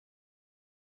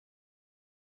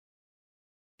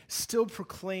still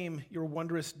proclaim your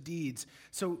wondrous deeds.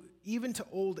 So even to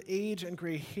old age and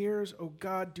gray hairs, O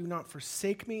God, do not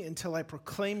forsake me until I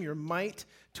proclaim your might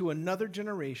to another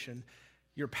generation,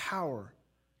 your power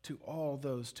to all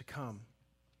those to come.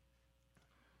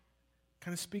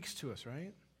 Kind of speaks to us,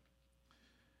 right?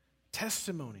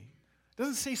 Testimony. It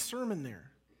doesn't say sermon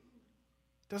there.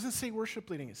 It doesn't say worship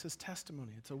leading. It says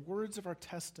testimony. It's the words of our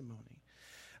testimony.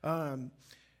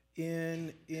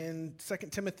 In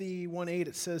 2 Timothy 1:8,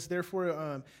 it says,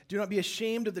 therefore, do not be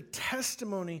ashamed of the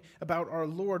testimony about our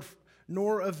Lord,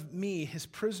 nor of me, his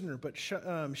prisoner, but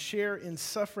share in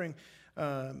suffering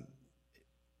for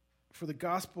the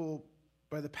gospel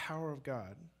by the power of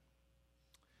God.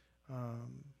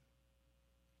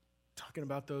 Talking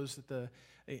about those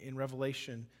in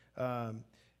Revelation, and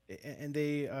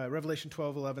they Revelation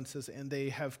 12:11 says, and they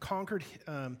have conquered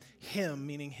him,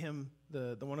 meaning him,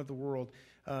 the one of the world,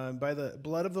 by the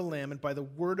blood of the Lamb and by the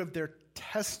word of their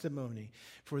testimony,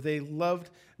 for they loved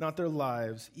not their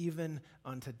lives even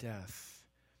unto death.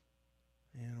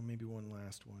 And maybe one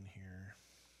last one here.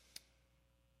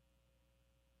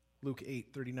 Luke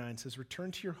 8:39 says,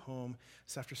 return to your home.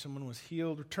 It's after someone was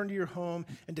healed. Return to your home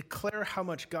and declare how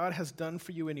much God has done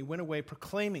for you. And he went away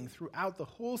proclaiming throughout the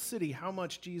whole city how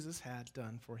much Jesus had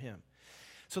done for him.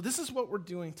 So this is what we're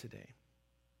doing today.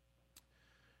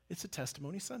 It's a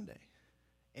Testimony Sunday.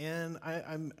 And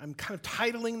I'm kind of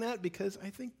titling that because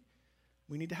I think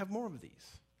we need to have more of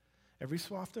these. Every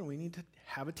so often we need to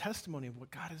have a testimony of what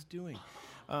God is doing.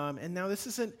 And now this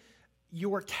isn't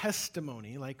your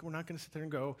testimony. Like, we're not going to sit there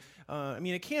and go,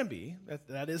 it can be.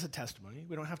 That is a testimony.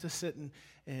 We don't have to sit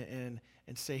and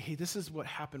say, hey, this is what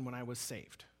happened when I was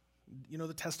saved. You know,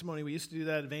 the testimony, we used to do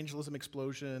that, evangelism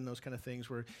explosion, those kind of things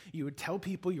where you would tell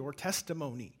people your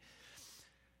testimony.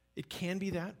 It can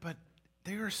be that, but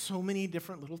there are so many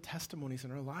different little testimonies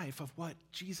in our life of what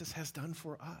Jesus has done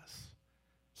for us,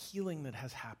 healing that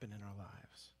has happened in our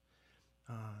lives.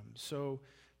 So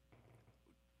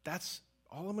that's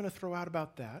all I'm going to throw out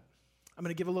about that. I'm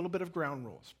going to give a little bit of ground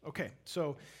rules. Okay,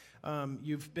 so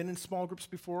you've been in small groups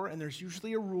before, and there's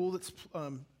usually a rule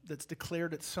that's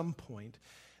declared at some point,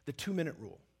 the 2-minute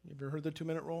rule. You ever heard the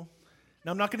 2-minute rule?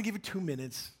 Now, I'm not going to give you 2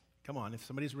 minutes. Come on, if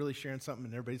somebody's really sharing something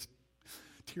and everybody's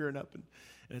tearing up and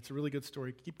it's a really good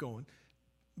story, keep going.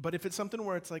 But if it's something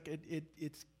where it's like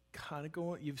it's kind of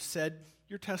going, you've said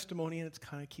your testimony and it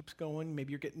kind of keeps going,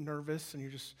 maybe you're getting nervous and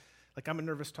you're just, like, I'm a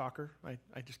nervous talker.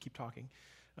 I just keep talking.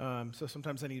 So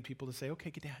sometimes I need people to say, okay,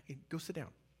 get down, go sit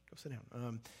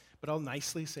down. But I'll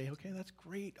nicely say, okay, that's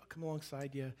great. I'll come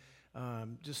alongside you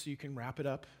just so you can wrap it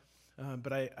up.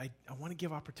 But I want to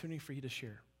give opportunity for you to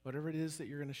share. Whatever it is that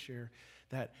you're going to share,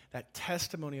 that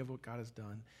testimony of what God has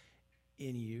done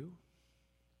in you,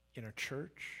 in our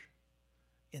church,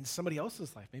 in somebody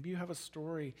else's life. Maybe you have a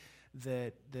story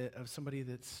that of somebody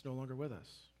that's no longer with us.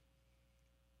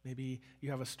 Maybe you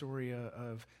have a story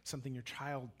of something your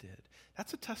child did.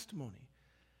 That's a testimony.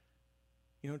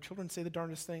 You know, children say the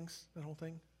darndest things, that whole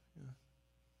thing. Yeah.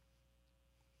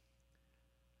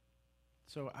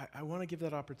 So I want to give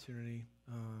that opportunity,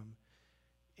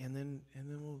 and then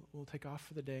we'll take off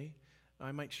for the day.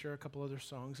 I might share a couple other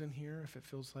songs in here if it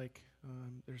feels like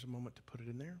there's a moment to put it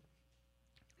in there.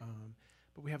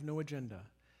 But we have no agenda.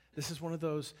 This is one of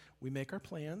those, we make our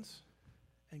plans,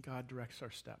 and God directs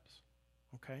our steps.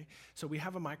 Okay? So we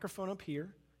have a microphone up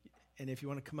here, and if you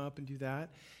want to come up and do that,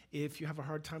 if you have a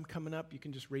hard time coming up, you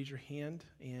can just raise your hand,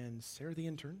 and Sarah, the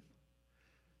intern,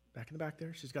 back in the back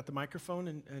there, she's got the microphone,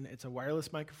 and it's a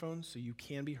wireless microphone, so you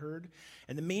can be heard.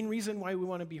 And the main reason why we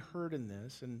want to be heard in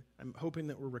this, and I'm hoping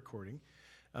that we're recording,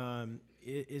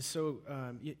 is so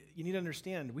you need to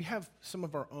understand, we have some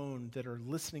of our own that are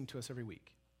listening to us every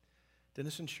week.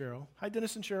 Dennis and Cheryl. Hi,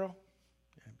 Dennis and Cheryl.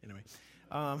 Yeah, anyway.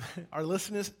 Are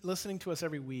listening to us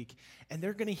every week, and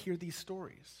they're going to hear these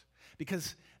stories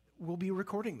because we'll be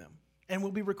recording them, and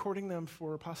we'll be recording them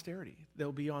for posterity.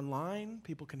 They'll be online.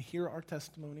 People can hear our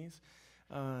testimonies,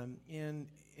 and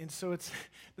so it's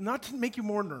not to make you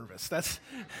more nervous. That's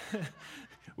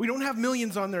we don't have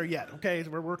millions on there yet. Okay,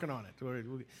 we're working on it,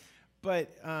 but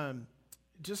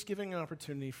just giving an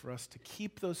opportunity for us to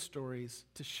keep those stories,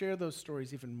 to share those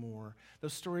stories even more.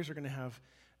 Those stories are going to have.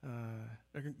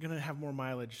 They're going to have more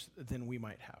mileage than we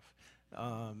might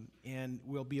have. And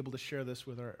we'll be able to share this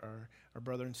with our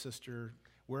brother and sister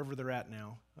wherever they're at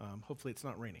now. Hopefully it's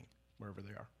not raining wherever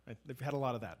they are. They've had a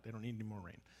lot of that. They don't need any more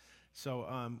rain.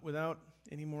 So without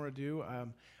any more ado,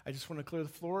 I just want to clear the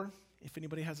floor. If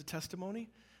anybody has a testimony,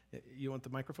 you want the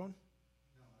microphone?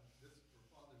 No, this is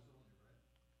for fathers only,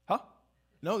 right? Huh?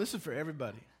 No, this is for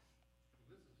everybody. Well,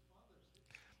 this is Father's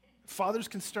Day. Fathers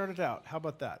can start it out. How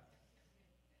about that?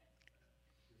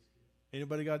 Just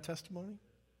Anybody got a testimony?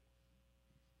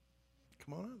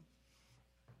 Come on up.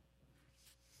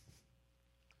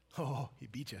 Oh, he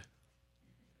beat you.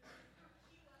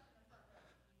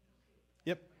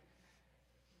 Yep.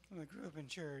 Well, I grew up in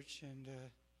church,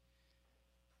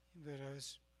 but I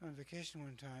was on vacation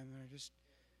one time, and I was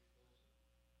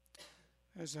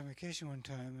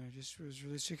was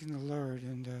really seeking the Lord,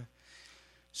 and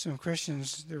some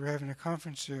Christians, they were having a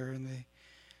conference there, and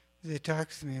they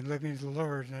talked to me and led me to the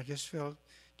Lord, and I just felt,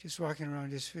 just walking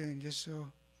around, just feeling just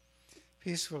so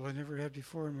peaceful I never had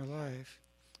before in my life,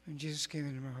 and Jesus came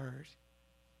into my heart.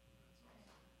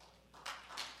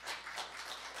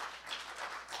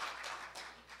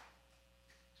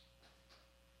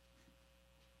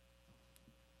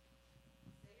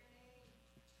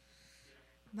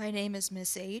 My name is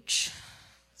Miss H.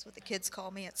 That's what the kids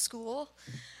call me at school.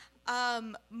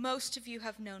 Most of you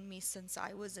have known me since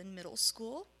I was in middle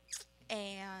school,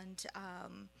 and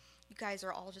you guys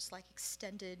are all just like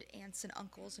extended aunts and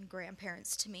uncles and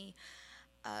grandparents to me.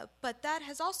 But that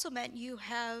has also meant you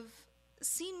have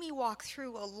seen me walk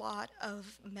through a lot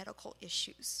of medical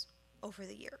issues over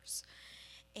the years.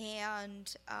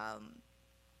 And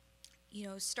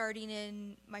starting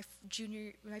in my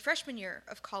freshman year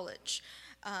of college,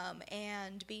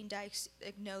 and being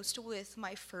diagnosed with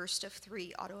my first of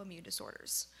 3 autoimmune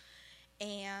disorders,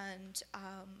 and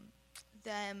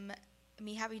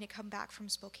me having to come back from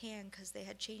Spokane because they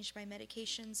had changed my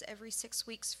medications every 6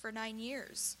 weeks for 9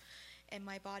 years, and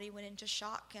my body went into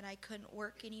shock, and I couldn't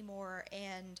work anymore,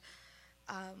 and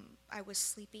I was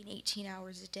sleeping 18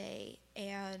 hours a day,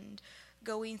 and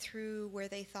going through where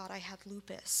they thought I had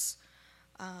lupus,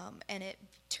 and it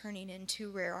turning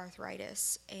into rare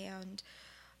arthritis. And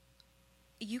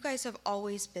you guys have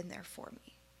always been there for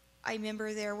me. I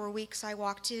remember there were weeks I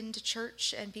walked into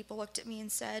church and people looked at me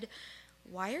and said,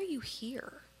 "Why are you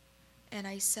here?" And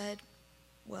I said,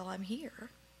 "Well, I'm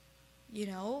here."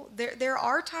 There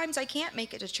are times I can't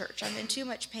make it to church. I'm in too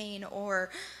much pain, or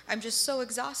I'm just so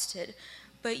exhausted.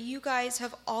 But you guys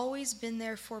have always been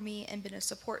there for me and been a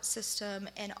support system,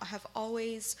 and have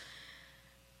always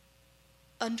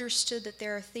understood that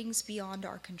there are things beyond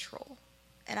our control.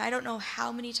 And I don't know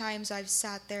how many times I've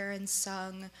sat there and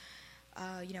sung,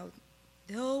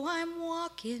 though I'm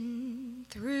walking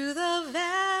through the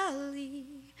valley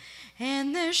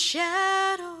and there's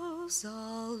shadows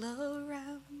all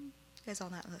around. You guys all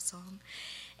know that song.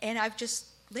 And I've just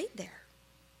laid there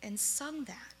and sung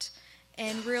that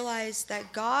and realized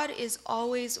that God is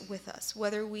always with us,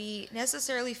 whether we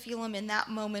necessarily feel him in that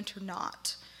moment or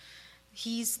not.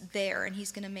 He's there, and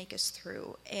he's going to make us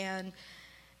through. And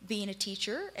being a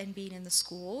teacher and being in the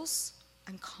schools,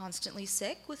 I'm constantly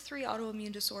sick with 3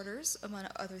 autoimmune disorders, among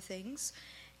other things.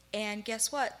 And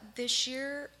guess what? This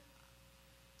year,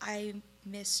 I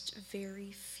missed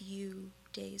very few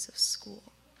days of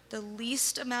school. The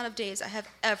least amount of days I have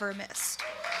ever missed.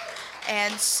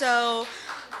 And so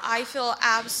I feel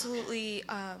absolutely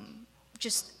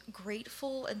just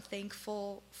grateful and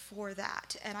thankful for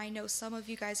that. And I know some of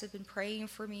you guys have been praying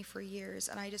for me for years,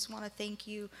 and I just want to thank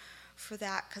you for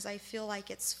that, because I feel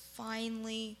like it's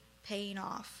finally paying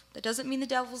off. That doesn't mean the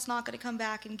devil's not going to come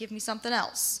back and give me something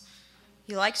else.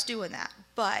 He likes doing that.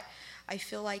 But I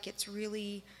feel like it's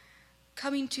really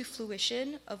coming to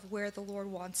fruition of where the Lord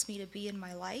wants me to be in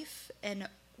my life and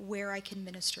where I can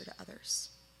minister to others.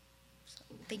 So,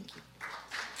 thank you.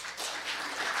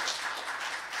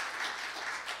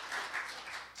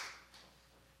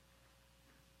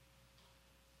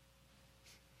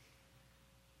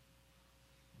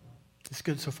 It's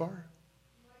good so far.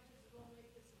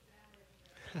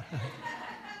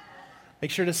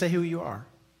 Make sure to say who you are.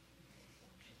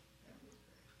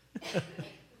 Well,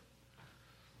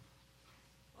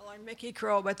 I'm Mickey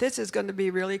Crow, but this is going to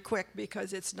be really quick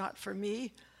because it's not for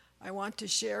me. I want to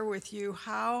share with you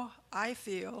how I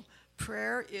feel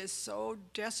prayer is so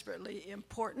desperately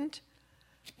important.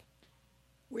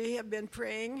 We have been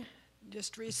praying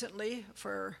just recently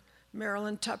for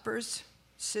Marilyn Tupper's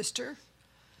sister,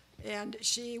 and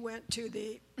she went to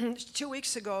 2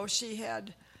 weeks ago, she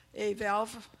had a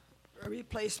valve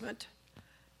replacement,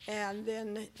 and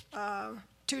then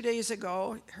 2 days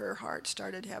ago, her heart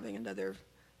started having another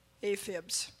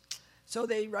AFibs. So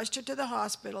they rushed her to the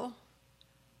hospital,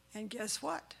 and guess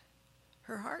what?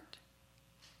 Her heart.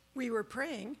 We were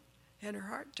praying, and her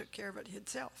heart took care of it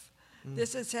itself.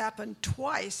 This has happened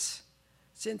twice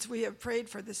since we have prayed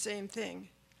for the same thing.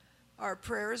 Our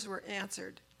prayers were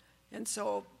answered. And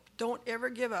so don't ever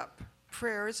give up.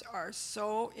 Prayers are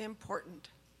so important.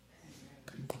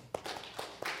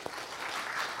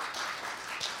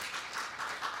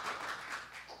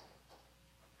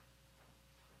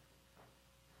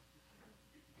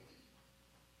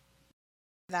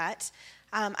 that.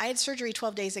 I had surgery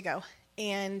 12 days ago,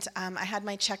 and I had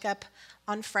my checkup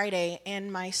on Friday,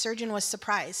 and my surgeon was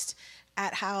surprised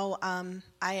at how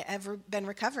I ever been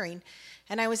recovering.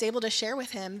 And I was able to share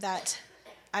with him that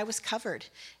I was covered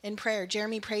in prayer.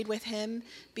 Jeremy prayed with him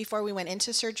before we went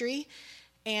into surgery,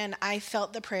 and I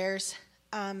felt the prayers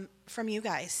from you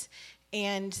guys.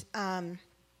 And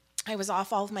I was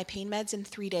off all of my pain meds in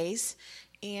 3 days,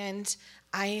 and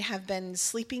I have been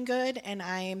sleeping good, and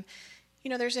I'm,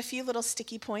 there's a few little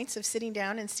sticky points of sitting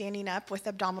down and standing up with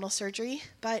abdominal surgery,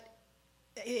 but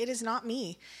it is not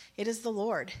me. It is the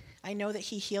Lord. I know that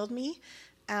he healed me,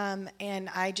 and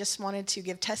I just wanted to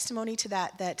give testimony to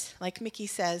that, like Mickey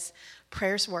says,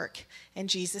 prayers work, and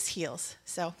Jesus heals.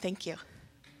 So thank you.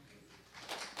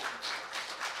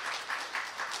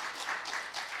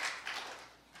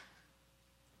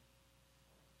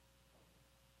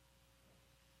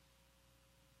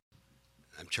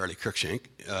 I'm Charlie Cruikshank.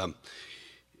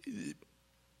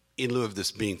 In lieu of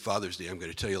this being Father's Day, I'm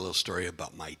going to tell you a little story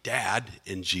about my dad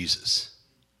and Jesus.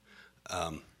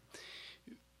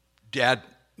 Dad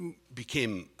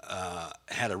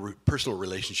had a personal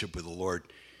relationship with the Lord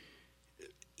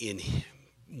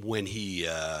when he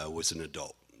was an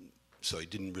adult. So he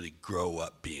didn't really grow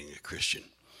up being a Christian.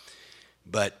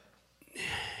 But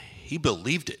he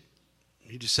believed it.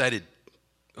 He decided,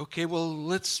 okay, well,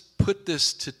 let's put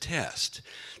this to test.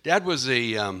 Dad was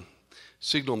a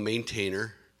signal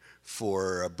maintainer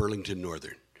for Burlington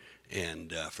Northern.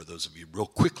 And for those of you, real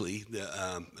quickly,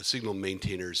 the signal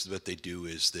maintainers, what they do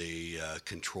is they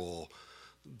control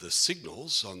the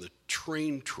signals on the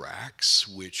train tracks,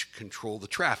 which control the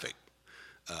traffic.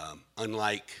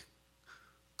 Unlike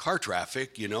car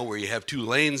traffic, where you have 2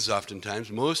 lanes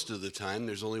oftentimes, most of the time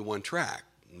there's only one track.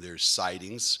 There's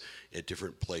sidings at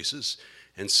different places.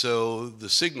 And so the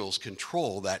signals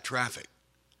control that traffic.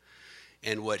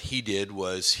 And what he did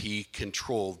was he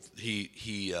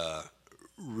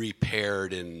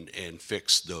repaired and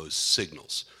fixed those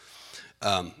signals.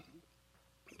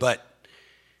 But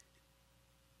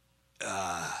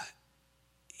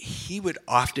he would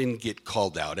often get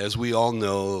called out. As we all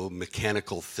know,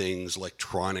 mechanical things,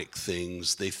 electronic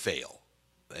things, they fail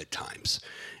at times.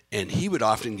 And he would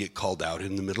often get called out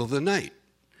in the middle of the night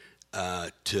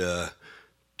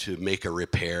to make a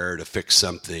repair, to fix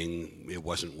something. It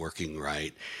wasn't working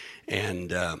right.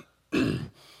 And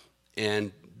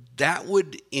that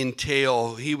would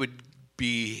entail, he would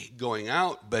be going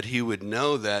out, but he would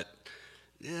know that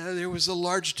there was a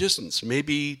large distance,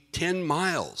 maybe 10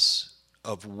 miles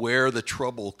of where the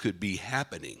trouble could be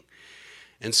happening.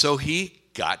 And so he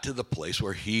got to the place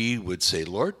where he would say,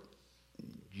 Lord,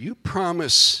 you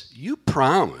promise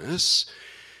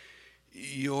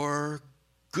your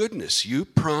goodness, you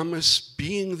promise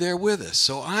being there with us,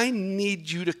 so I need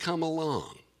you to come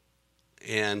along.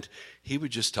 And he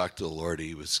would just talk to the Lord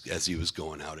as he was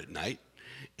going out at night,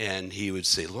 and he would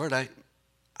say, Lord,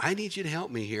 I need you to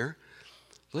help me here.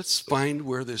 Let's find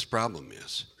where this problem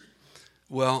is.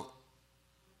 Well,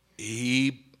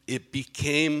 it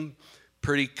became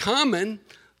pretty common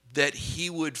that he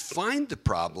would find the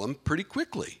problem pretty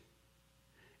quickly,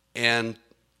 and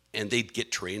they'd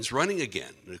get trains running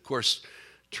again. And of course,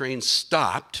 trains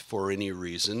stopped for any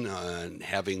reason, and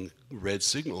having red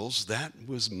signals, that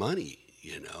was money.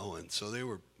 And so it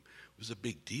was a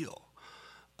big deal.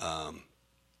 But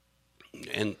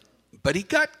he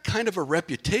got kind of a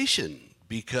reputation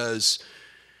because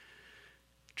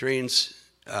trains,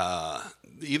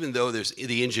 even though there's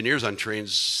the engineers on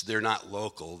trains, they're not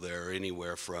local. They're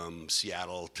anywhere from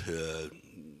Seattle to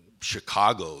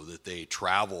Chicago, that they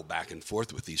travel back and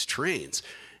forth with these trains.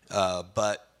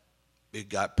 But it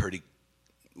got pretty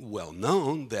well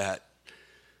known that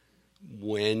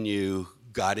when you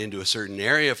got into a certain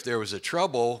area, if there was a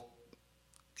trouble,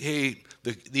 hey,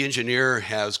 the engineer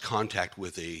has contact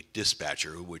with a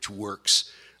dispatcher, which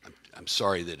works. I'm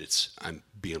sorry that I'm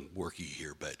being worky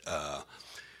here, but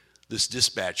this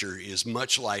dispatcher is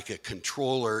much like a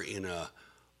controller in an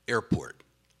airport.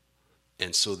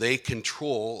 And so they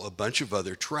control a bunch of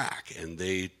other track, and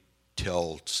they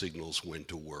tell signals when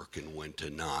to work and when to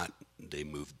not. They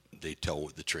tell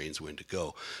the trains when to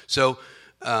go. So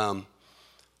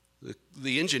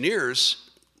the engineers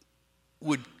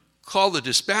would call the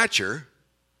dispatcher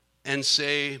and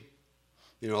say,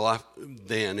 the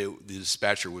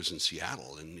dispatcher was in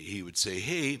Seattle, and he would say,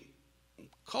 hey,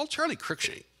 call Charlie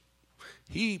Cruikshank.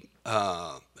 He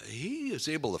is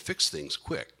able to fix things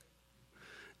quick.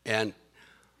 And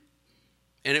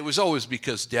it was always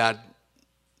because Dad,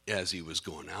 as he was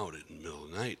going out in the middle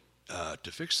of the night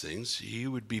to fix things, he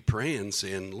would be praying,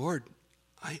 saying, Lord,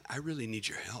 I really need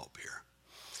your help here.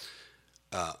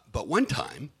 But one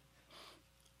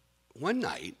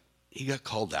night, he got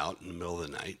called out in the middle of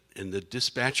the night, and the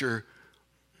dispatcher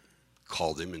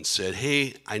called him and said,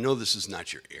 "Hey, I know this is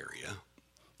not your area.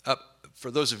 For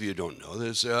those of you who don't know,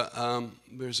 there's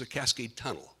a Cascade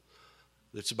Tunnel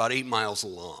that's about 8 miles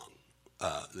long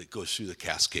that goes through the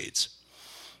Cascades.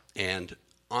 And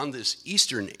on this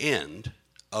eastern end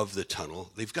of the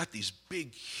tunnel, they've got these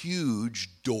big, huge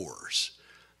doors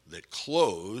that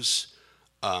close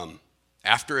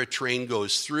after a train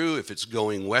goes through. If it's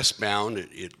going westbound,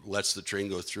 it lets the train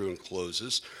go through and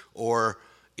closes, or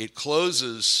it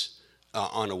closes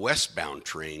on a westbound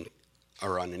train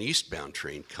or on an eastbound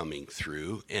train coming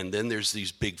through, and then there's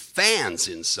these big fans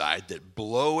inside that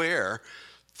blow air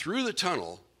through the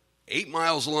tunnel, 8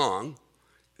 miles long,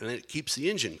 and then it keeps the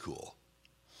engine cool.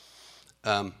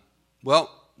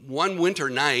 Well, one winter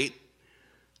night,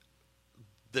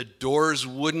 the doors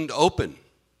wouldn't open.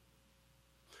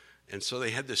 And so they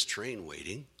had this train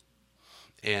waiting,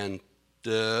 and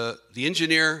the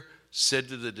engineer said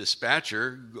to the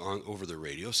dispatcher over the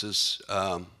radio, says,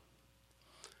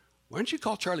 "Why don't you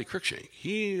call Charlie Cruikshank?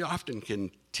 He often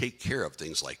can take care of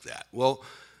things like that." Well,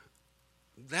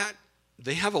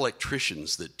 they have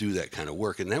electricians that do that kind of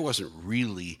work, and that wasn't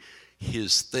really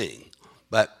his thing.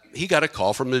 But he got a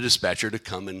call from the dispatcher to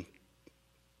come and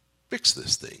fix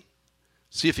this thing,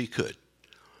 see if he could.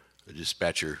 The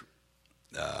dispatcher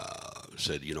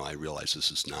said, "I realize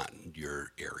this is not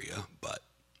your area, but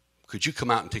could you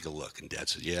come out and take a look?" And Dad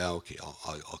said, "Yeah, okay,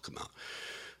 I'll come out."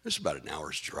 It's about an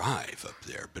hour's drive up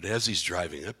there, but as he's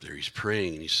driving up there, he's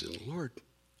praying, and he said, "Lord,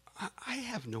 I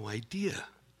have no idea.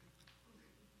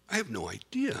 I have no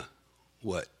idea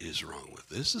what is wrong with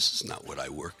this. This is not what I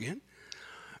work in."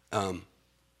 And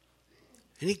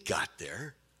he got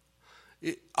there.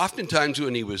 Oftentimes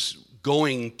when he was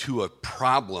going to a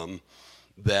problem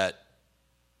that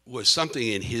was something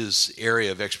in his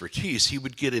area of expertise, he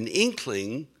would get an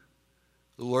inkling.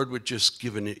 The Lord would just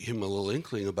give him a little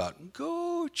inkling about,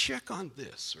 go check on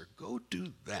this or go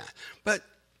do that. But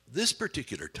this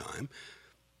particular time,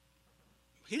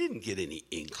 he didn't get any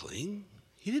inkling.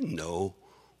 He didn't know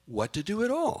what to do at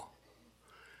all.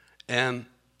 And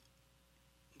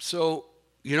so,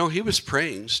 he was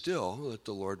praying still that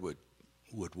the Lord would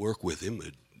work with him,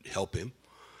 would help him.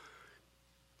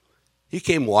 He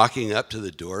came walking up to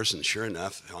the doors, and sure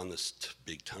enough, on this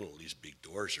big tunnel, these big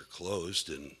doors are closed,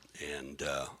 and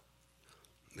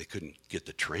they couldn't get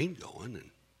the train going.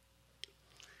 And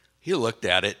he looked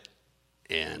at it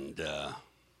and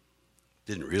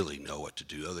didn't really know what to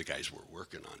do. Other guys were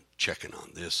working on checking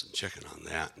on this and checking on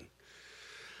that. And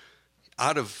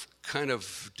out of kind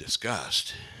of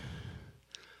disgust,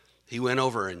 he went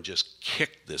over and just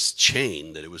kicked this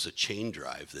chain, that it was a chain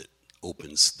drive that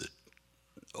opens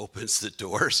the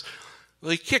doors.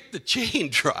 Well, he kicked the chain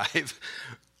drive,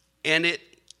 and it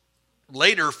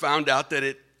later found out that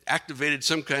it activated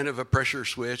some kind of a pressure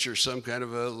switch or some kind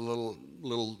of a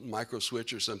little micro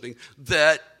switch or something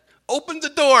that opened the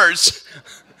doors.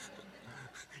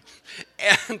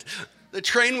 And the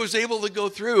train was able to go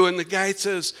through, and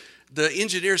the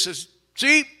engineer says,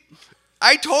 "See,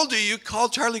 I told you call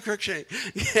Charlie Cruikshank."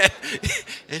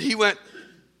 And he went,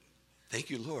 "Thank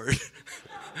you, Lord."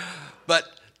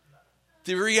 But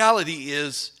the reality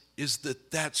is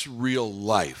that that's real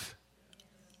life.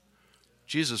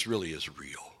 Jesus really is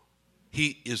real.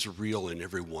 He is real in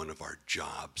every one of our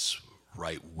jobs,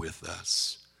 right with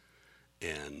us.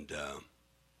 And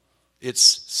it's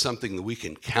something that we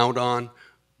can count on,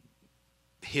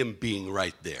 him being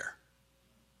right there.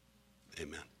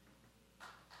 Amen.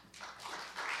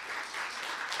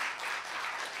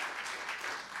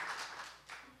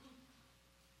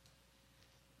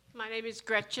 My name is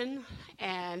Gretchen,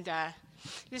 and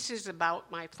this is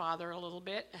about my father a little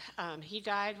bit. He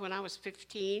died when I was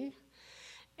 15,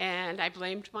 and I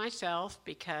blamed myself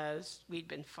because we'd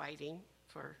been fighting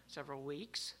for several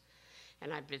weeks,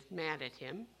 and I'd been mad at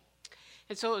him.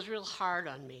 And so it was real hard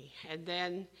on me. And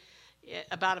then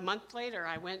about a month later,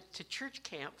 I went to church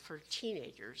camp for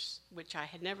teenagers, which I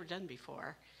had never done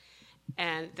before.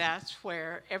 And that's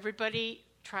where everybody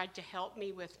tried to help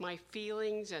me with my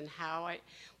feelings and how I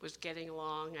was getting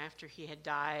along after he had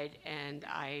died, and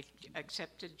I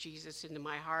accepted Jesus into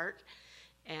my heart,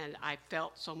 and I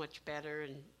felt so much better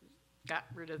and got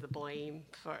rid of the blame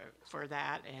for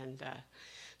that. And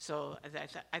so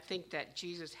I think that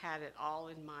Jesus had it all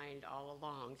in mind all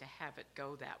along to have it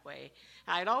go that way.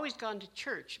 I'd always gone to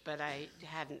church, but I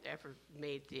hadn't ever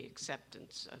made the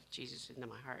acceptance of Jesus into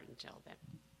my heart until then.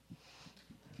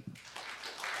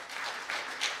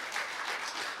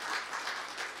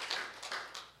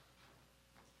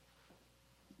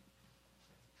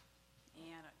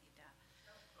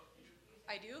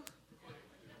 I do?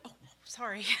 Oh,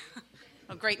 sorry.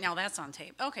 Oh, great, now that's on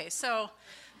tape. Okay, so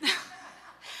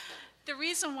the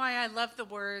reason why I love the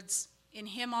words, "In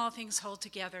him all things hold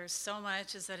together," so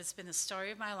much is that it's been the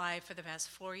story of my life for the past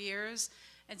 4 years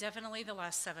and definitely the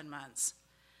last 7 months.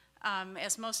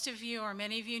 As most of you or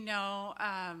many of you know,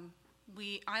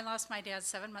 I lost my dad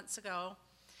 7 months ago.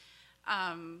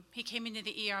 He came into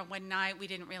the ER one night. We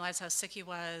didn't realize how sick he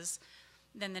was.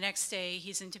 Then the next day,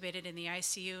 he's intubated in the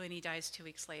ICU, and he dies 2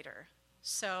 weeks later.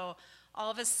 So all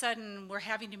of a sudden, we're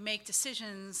having to make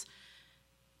decisions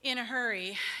in a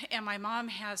hurry, and my mom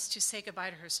has to say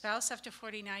goodbye to her spouse after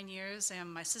 49 years,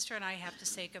 and my sister and I have to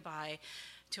say goodbye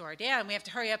to our dad, and we have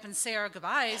to hurry up and say our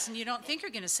goodbyes, and you don't think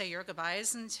you're going to say your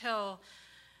goodbyes until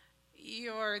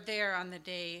you're there on the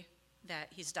day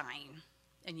that he's dying,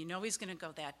 and you know he's going to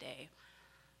go that day.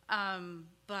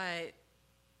 But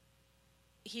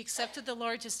he accepted the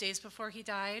Lord just days before he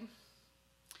died.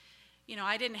 You know,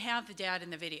 I didn't have the dad in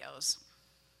the videos.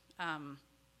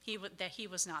 He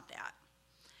was not that.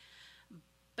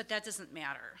 But that doesn't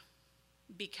matter,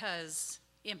 because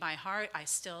in my heart, I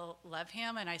still love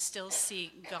him, and I still see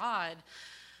God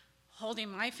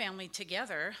holding my family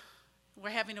together.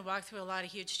 We're having to walk through a lot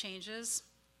of huge changes,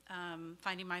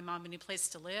 finding my mom a new place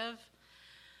to live,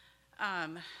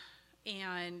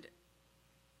 and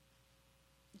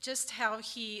just how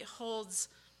he holds,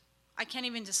 I can't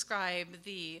even describe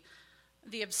the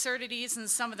absurdities and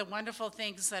some of the wonderful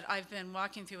things that I've been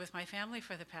walking through with my family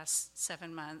for the past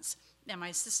 7 months. And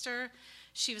my sister,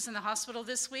 she was in the hospital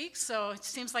this week, so it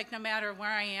seems like no matter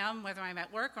where I am, whether I'm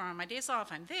at work or on my days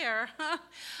off, I'm there.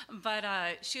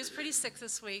 But she was pretty sick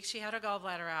this week. She had her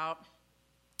gallbladder out.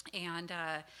 And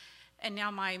now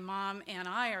my mom and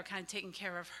I are kind of taking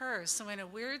care of her. So in a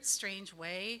weird, strange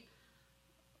way,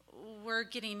 we're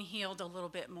getting healed a little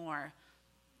bit more,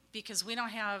 because we don't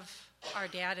have our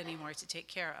dad anymore to take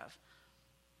care of,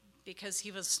 because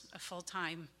he was a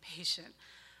full-time patient.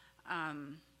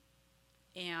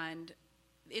 And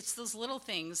it's those little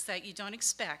things that you don't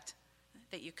expect,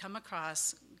 that you come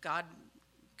across. God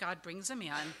brings them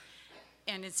in,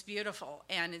 and it's beautiful.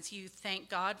 And you thank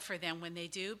God for them when they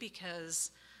do,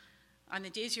 because on the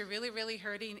days you're really, really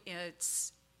hurting,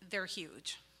 they're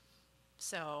huge.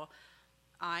 So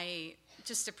I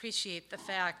just appreciate the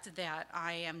fact that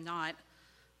I am not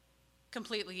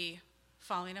completely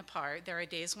falling apart. There are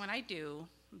days when I do,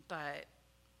 but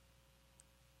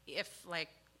if, like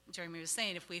Jeremy was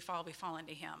saying, if we fall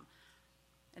into him,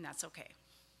 and that's okay.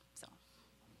 So.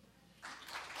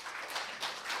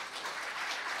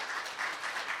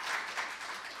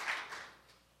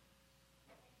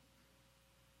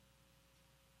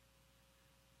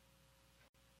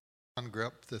 John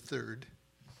Grupp the third.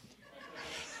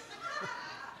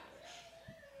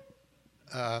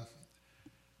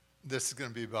 This is going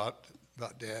to be about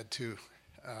Dad too.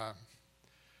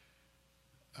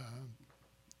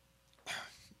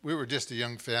 We were just a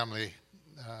young family.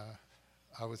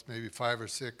 I was maybe 5 or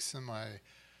 6, and my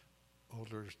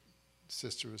older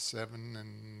sister was 7,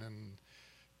 and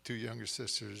 2 younger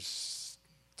sisters,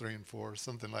 3 and 4,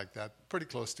 something like that, pretty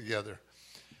close together.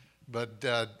 But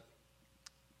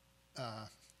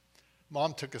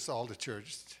Mom took us all to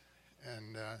church,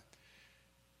 and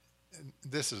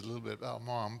this is a little bit about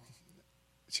Mom.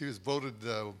 She was voted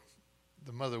the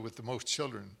mother with the most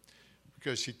children,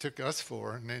 because she took us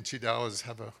 4, and then she'd always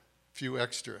have a few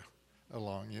extra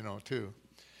along, too.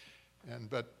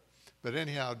 But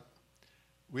anyhow,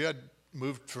 we had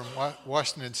moved from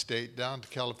Washington State down to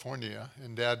California,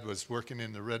 and Dad was working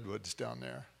in the redwoods down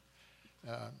there.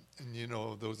 And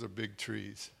those are big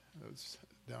trees, those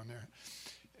down there.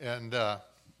 And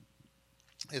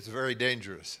it's very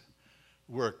dangerous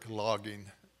work, logging.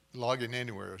 Logging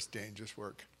anywhere is dangerous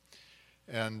work.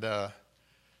 And there'd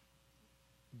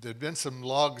been some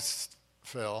logs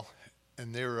fell,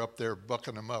 and they were up there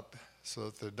bucking them up so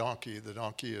that the donkey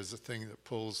is the thing that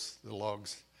pulls the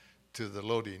logs to the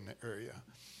loading area.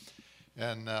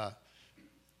 And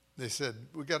they said,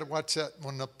 "We got to watch that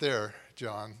one up there,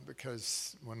 John,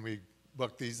 because when we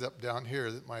buck these up down here,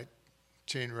 that might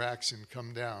chain reaction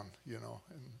come down,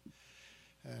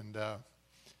 And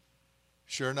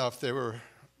sure enough, they were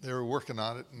working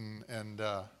on it,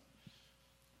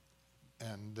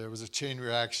 and there was a chain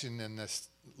reaction, and this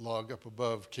log up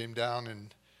above came down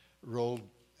and rolled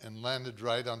and landed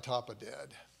right on top of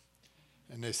Dad.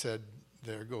 And they said,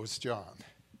 "There goes John.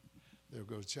 There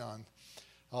goes John."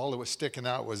 All that was sticking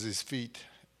out was his feet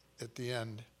at the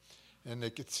end, and they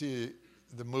could see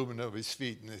the movement of his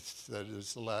feet, and they said it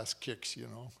was the last kicks,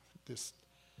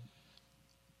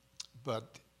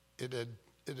 But it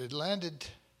had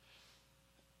landed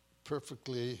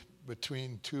perfectly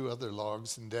between two other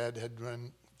logs, and Dad had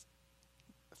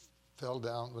fell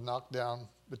down, was knocked down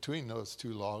between those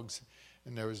two logs,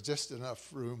 and there was just enough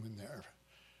room in there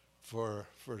for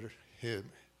him.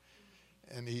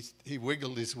 And he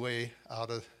wiggled his way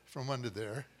out from under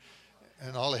there,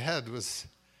 and all he had is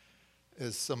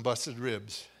some busted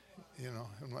ribs,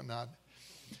 and whatnot.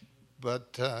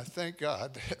 But thank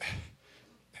God,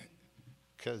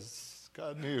 because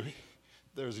God knew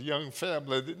there's a young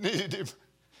family that needed him,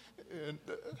 and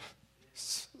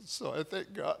so I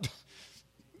thank God.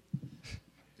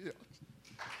 Yeah.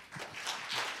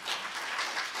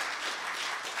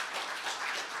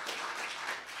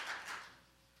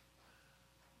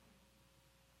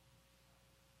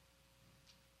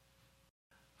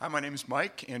 Hi, my name is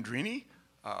Mike Andrini,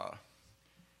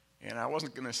 and I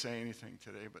wasn't going to say anything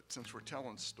today, but since we're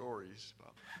telling stories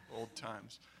about old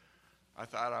times, I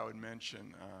thought I would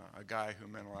mention a guy who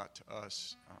meant a lot to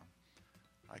us.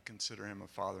 I consider him a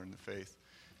father in the faith.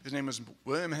 His name is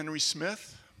William Henry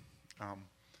Smith.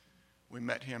 We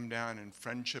met him down in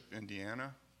Friendship,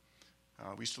 Indiana.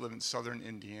 We used to live in southern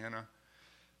Indiana,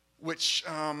 which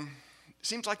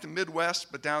seems like the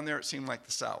Midwest, but down there it seemed like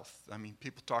the South. I mean,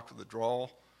 people talked with a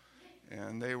drawl,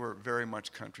 and they were very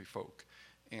much country folk.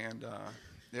 And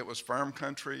it was farm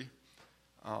country.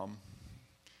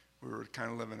 We were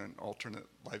kind of living an alternate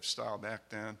lifestyle back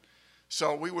then.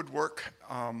 So we would work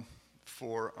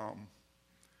for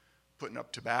putting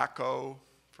up tobacco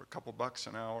for a couple bucks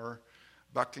an hour,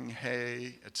 bucking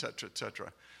hay, et cetera, et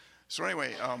cetera. So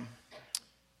anyway,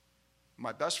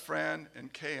 my best friend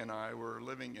and Kay and I were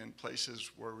living in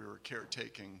places where we were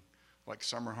caretaking, like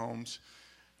summer homes.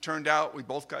 Turned out we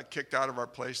both got kicked out of our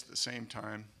place at the same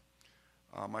time.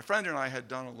 My friend and I had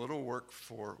done a little work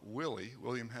for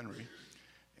William Henry,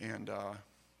 and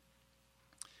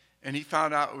he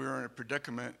found out we were in a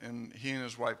predicament, and he and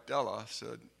his wife Della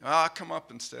said, come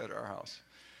up and stay at our house.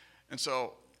 And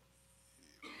so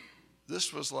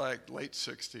this was like late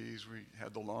 60s. We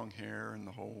had the long hair and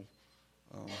the whole,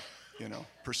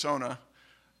 persona.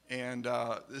 And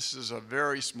this is a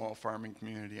very small farming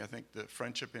community. I think that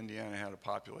Friendship, Indiana had a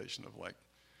population of like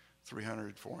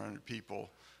 300, 400 people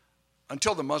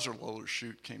until the muzzleloader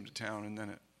chute came to town, and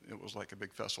then it was like a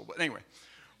big festival. But anyway,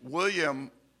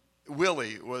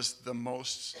 Willie was the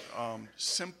most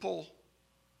simple,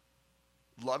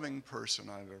 loving person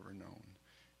I've ever known.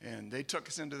 And they took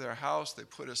us into their house. They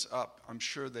put us up. I'm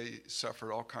sure they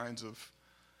suffered all kinds of,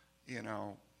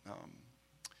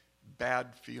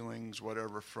 bad feelings,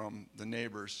 whatever, from the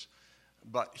neighbors.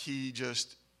 But he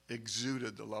just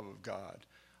exuded the love of God.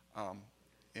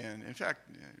 And in fact,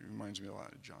 it reminds me a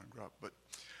lot of John Grupp. But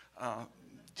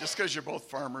just because you're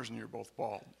both farmers and you're both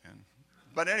bald.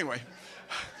 But anyway,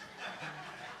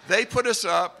 they put us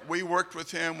up. We worked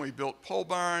with him. We built pole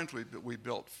barns. We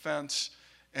built fence.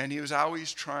 And he was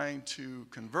always trying to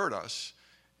convert us.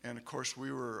 And of course,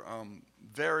 we were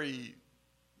very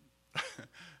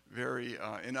very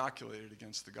inoculated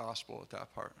against the gospel at that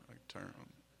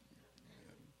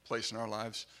place in our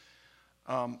lives.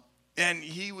 And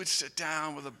he would sit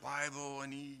down with a Bible,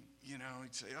 and he'd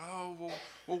say,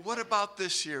 well, what about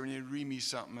this here? And he'd read me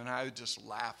something, and I would just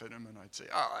laugh at him, and I'd say,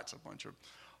 that's a bunch of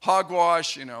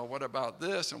hogwash, what about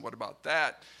this, and what about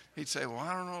that? He'd say, well,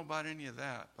 I don't know about any of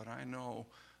that, but I know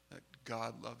that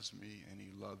God loves me, and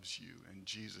he loves you, and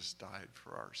Jesus died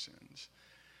for our sins.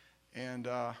 And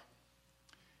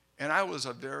I was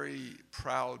a very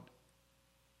proud,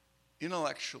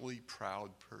 intellectually proud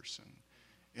person,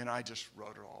 and I just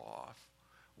wrote it all off.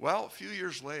 Well, a few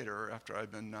years later, after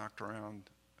I'd been knocked around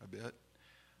a bit,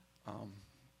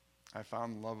 I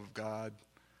found the love of God.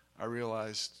 I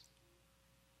realized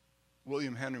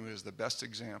William Henry was the best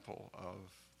example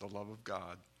of the love of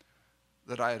God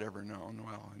that I had ever known.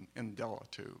 Well, and Della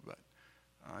too, but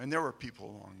and there were people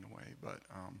along the way, but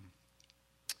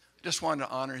just wanted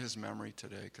to honor his memory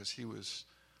today because he was,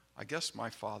 I guess,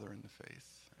 my father in the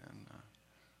faith. And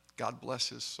God bless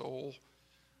his soul,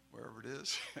 wherever it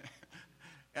is.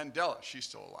 And Della, she's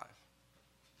still alive.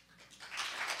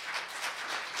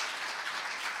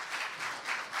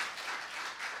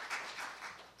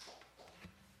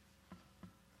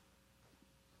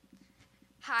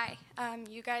 Hi,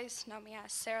 you guys know me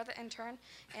as Sarah the intern,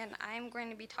 and I'm going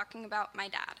to be talking about my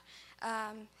dad.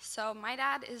 So my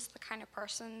dad is the kind of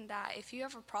person that if you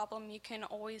have a problem, you can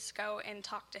always go and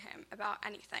talk to him about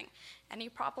anything. Any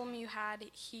problem you had,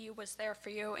 he was there for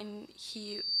you, and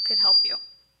he could help you.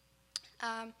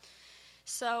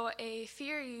 So a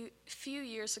few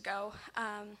years ago,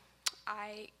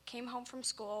 I came home from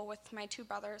school with my two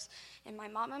brothers, and my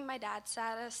mom and my dad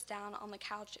sat us down on the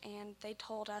couch, and they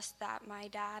told us that my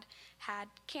dad had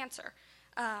cancer.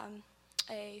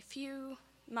 A few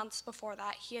months before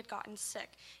that, he had gotten sick,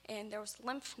 and there was a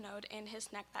lymph node in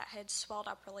his neck that had swelled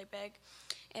up really big.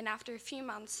 And after a few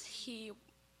months, he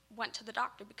went to the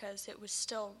doctor because it was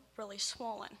still really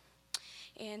swollen.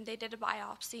 And they did a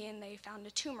biopsy, and they found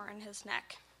a tumor in his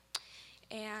neck.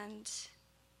 And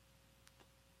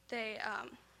they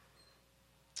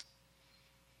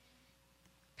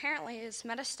apparently is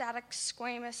metastatic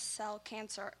squamous cell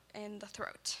cancer in the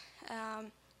throat.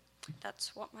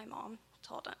 That's what my mom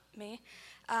told me.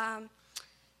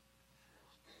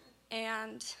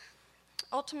 And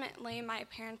ultimately, my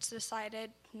parents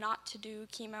decided not to do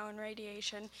chemo and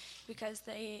radiation because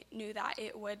they knew that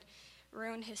it would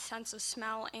ruin his sense of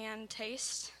smell and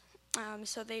taste.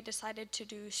 So they decided to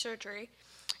do surgery.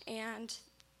 And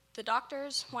the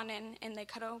doctors went in and they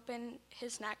cut open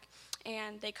his neck,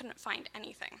 and they couldn't find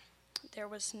anything. There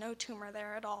was no tumor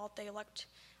there at all. They looked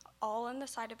all in the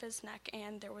side of his neck,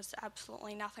 and there was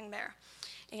absolutely nothing there.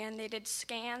 And they did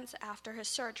scans after his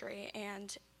surgery,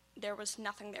 and there was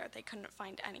nothing there. They couldn't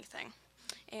find anything.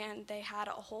 And they had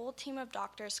a whole team of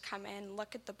doctors come in,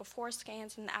 look at the before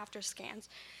scans and the after scans,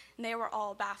 and they were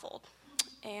all baffled.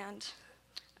 And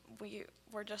we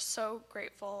were just so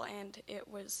grateful, and it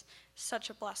was such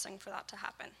a blessing for that to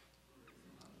happen.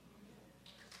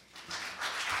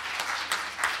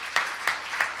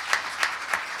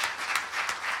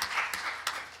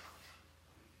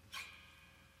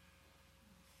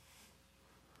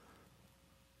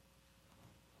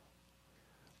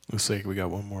 Looks like we got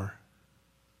one more.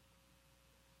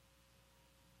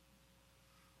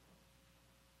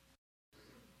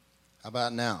 How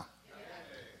about now?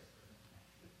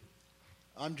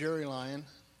 I'm Jerry Lyon,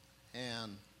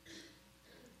 and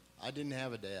I didn't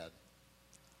have a dad.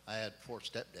 I had 4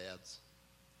 stepdads,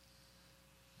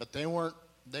 but they weren't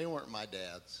my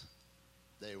dads.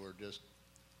 They were just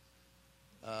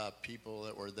people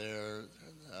that were there,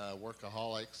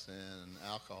 workaholics and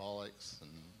alcoholics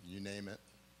and you name it,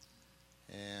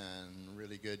 and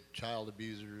really good child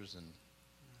abusers and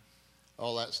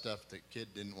all that stuff that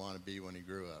kid didn't want to be when he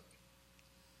grew up.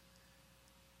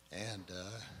 And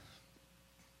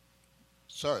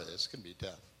sorry, this can be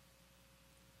tough.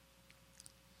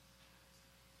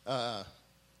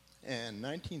 In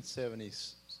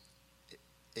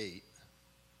 1978,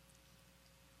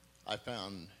 I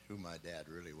found who my dad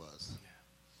really was.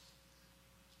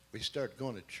 We started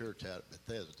going to church out at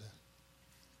Bethesda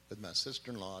with my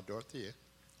sister-in-law, Dorothea,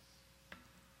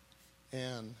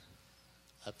 and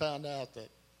I found out that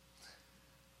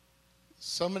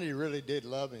somebody really did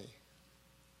love me.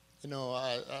 You know,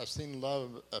 I've seen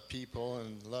love of people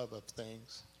and love of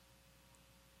things.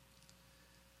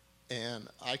 And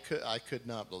I could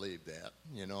not believe that,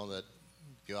 you know, that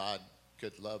God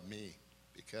could love me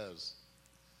because,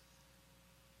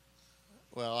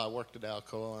 well, I worked at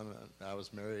Alcoa and I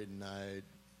was married, and I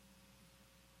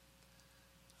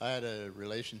had a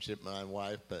relationship with my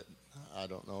wife, but I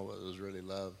don't know if it was really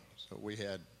love. So we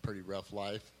had a pretty rough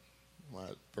life when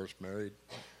I first married.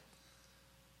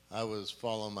 I was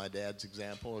following my dad's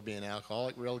example of being an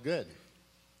alcoholic real good.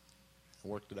 I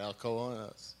worked at Alcoa, and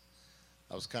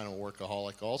I was kind of a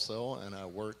workaholic also, and I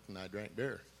worked and I drank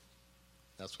beer.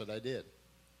 That's what I did.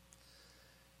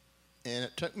 And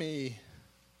it took me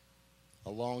a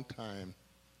long time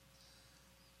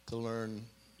to learn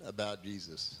about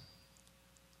Jesus.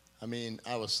 I mean,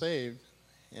 I was saved,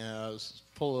 and I was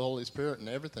full of the Holy Spirit and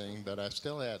everything, but I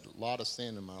still had a lot of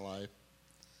sin in my life.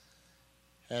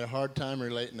 Had a hard time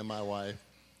relating to my wife.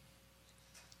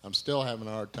 I'm still having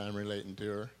a hard time relating to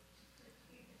her.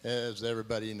 As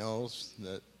everybody knows,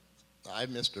 that I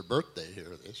missed her birthday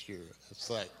here this year. It's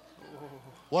like,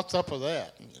 what's up with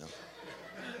that? You know,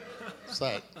 it's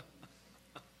like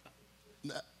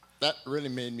that really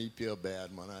made me feel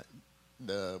bad when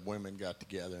the women got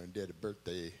together and did a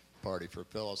birthday party for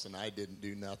Phyllis, and I didn't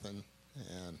do nothing,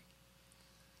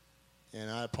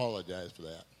 and I apologize for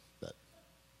that.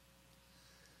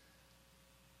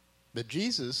 But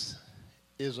Jesus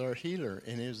is our healer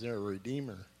and is our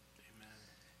redeemer.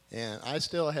 Amen. And I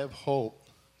still have hope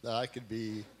that I could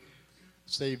be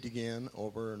saved again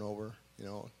over and over. You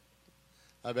know,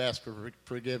 I've asked for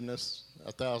forgiveness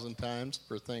 1,000 times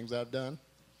for things I've done.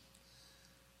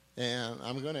 And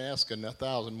I'm going to ask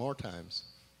 1,000 more times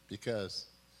because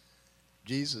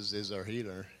Jesus is our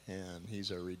healer and he's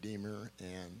our redeemer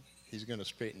and he's going to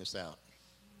straighten us out.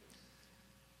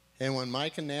 And when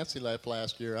Mike and Nancy left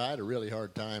last year, I had a really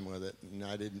hard time with it, and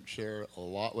I didn't share a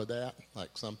lot with that,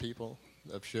 like some people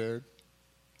have shared.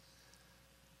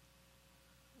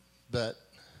 But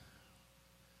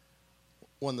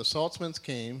when the Saltzmans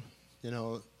came,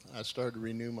 I started to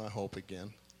renew my hope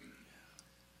again.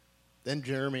 Then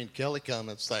Jeremy and Kelly come,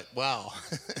 and it's like, wow,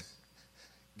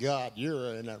 God,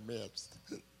 you're in our midst.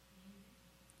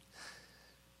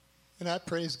 And I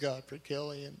praise God for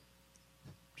Kelly and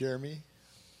Jeremy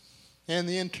and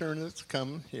the intern that's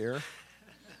come here,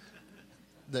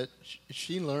 that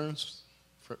she learns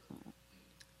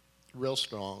real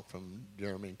strong from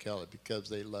Jeremy and Kelly because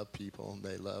they love people and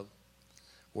they love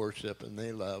worship and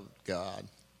they love God.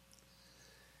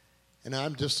 And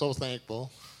I'm just so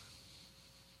thankful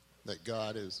that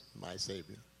God is my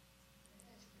Savior.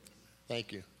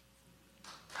 Thank you.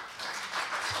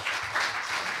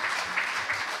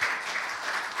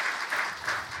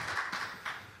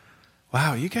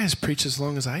 Wow, you guys preach as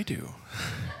long as I do.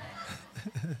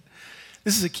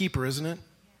 This is a keeper, isn't it?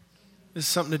 This is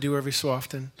something to do every so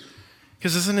often.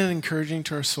 Because isn't it encouraging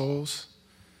to our souls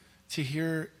to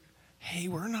hear, hey,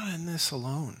 we're not in this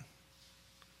alone.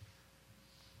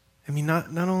 I mean, not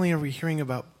only are we hearing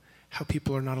about how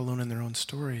people are not alone in their own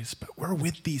stories, but we're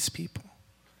with these people.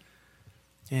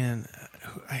 And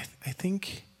I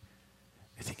think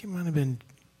it might have been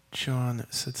John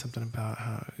that said something about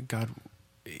how God,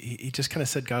 he just kind of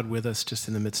said God with us just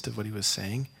in the midst of what he was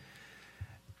saying.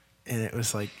 And it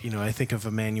was like, I think of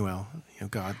Emmanuel,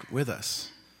 God with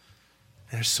us.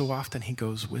 And there's so often he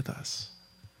goes with us.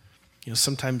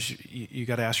 Sometimes you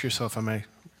got to ask yourself, am I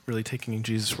really taking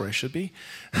Jesus where I should be?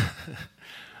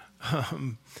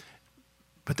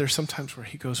 But there's sometimes where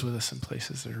he goes with us in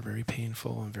places that are very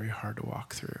painful and very hard to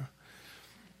walk through.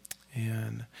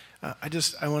 And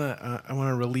I want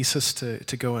to release us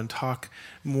to go and talk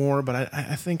more, but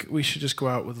I think we should just go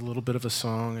out with a little bit of a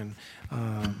song, and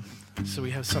so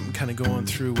we have something kind of going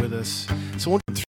through with us. So